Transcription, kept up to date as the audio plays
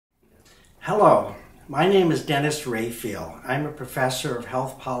Hello, my name is Dennis Raphael. I'm a professor of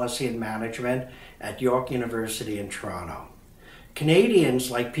health policy and management at York University in Toronto. Canadians,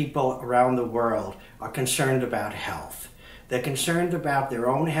 like people around the world, are concerned about health. They're concerned about their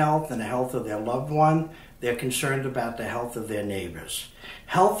own health and the health of their loved one. They're concerned about the health of their neighbors.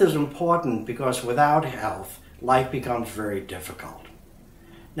 Health is important because without health, life becomes very difficult.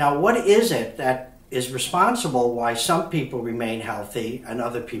 Now, what is it that is responsible why some people remain healthy and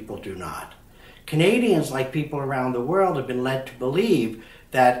other people do not? Canadians, like people around the world, have been led to believe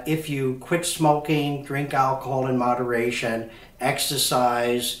that if you quit smoking, drink alcohol in moderation,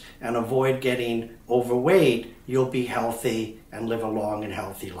 exercise, and avoid getting overweight, you'll be healthy and live a long and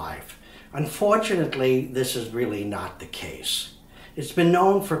healthy life. Unfortunately, this is really not the case. It's been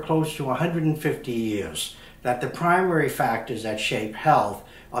known for close to 150 years that the primary factors that shape health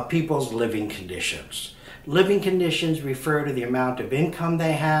are people's living conditions. Living conditions refer to the amount of income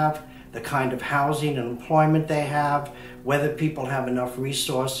they have, the kind of housing and employment they have, whether people have enough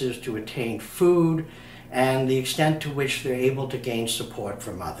resources to attain food, and the extent to which they're able to gain support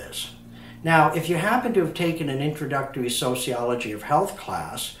from others. Now, if you happen to have taken an introductory sociology of health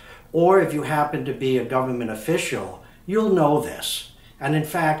class, or if you happen to be a government official, you'll know this. And in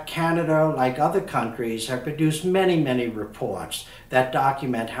fact, Canada, like other countries, have produced many reports that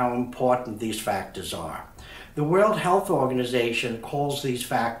document how important these factors are. The World Health Organization calls these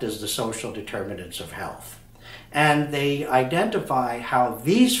factors the social determinants of health. And they identify how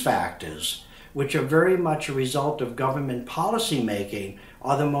these factors, which are very much a result of government policy making,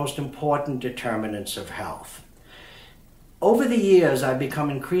 are the most important determinants of health. Over the years, I've become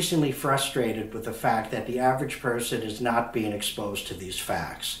increasingly frustrated with the fact that the average person is not being exposed to these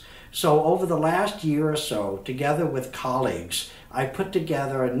facts. So over the last year or so, together with colleagues, I put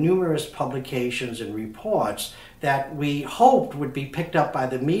together numerous publications and reports that we hoped would be picked up by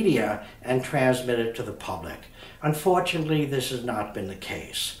the media and transmitted to the public. Unfortunately, this has not been the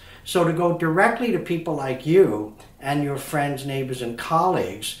case. So to go directly to people like you and your friends, neighbors, and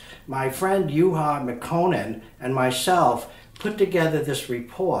colleagues, my friend Juha, Mikkonen, and myself put together this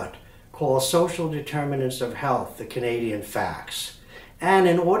report called Social Determinants of Health, the Canadian Facts. And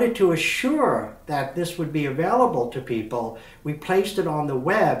in order to assure that this would be available to people, we placed it on the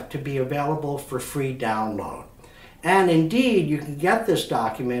web to be available for free download. And indeed, you can get this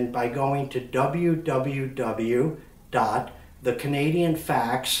document by going to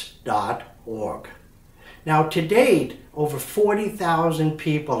www.thecanadianfacts.org. Now, to date, over 40,000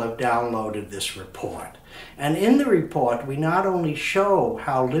 people have downloaded this report. And in the report, we not only show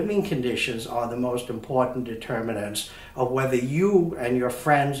how living conditions are the most important determinants of whether you and your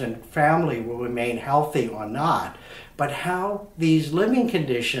friends and family will remain healthy or not, but how these living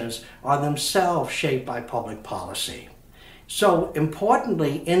conditions are themselves shaped by public policy. So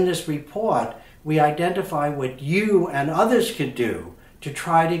importantly, in this report, we identify what you and others could do to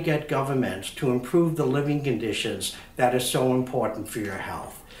try to get governments to improve the living conditions that are so important for your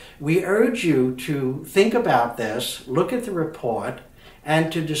health. We urge you to think about this, look at the report,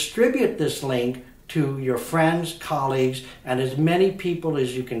 and to distribute this link to your friends, colleagues, and as many people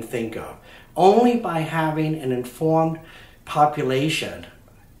as you can think of. Only by having an informed population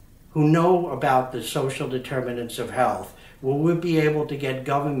who know about the social determinants of health will we be able to get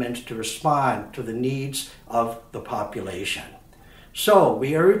governments to respond to the needs of the population. So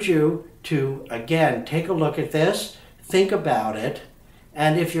we urge you to, again, take a look at this, think about it,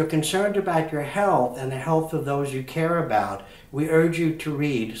 and if you're concerned about your health and the health of those you care about, we urge you to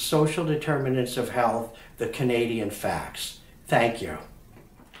read Social Determinants of Health, the Canadian Facts. Thank you.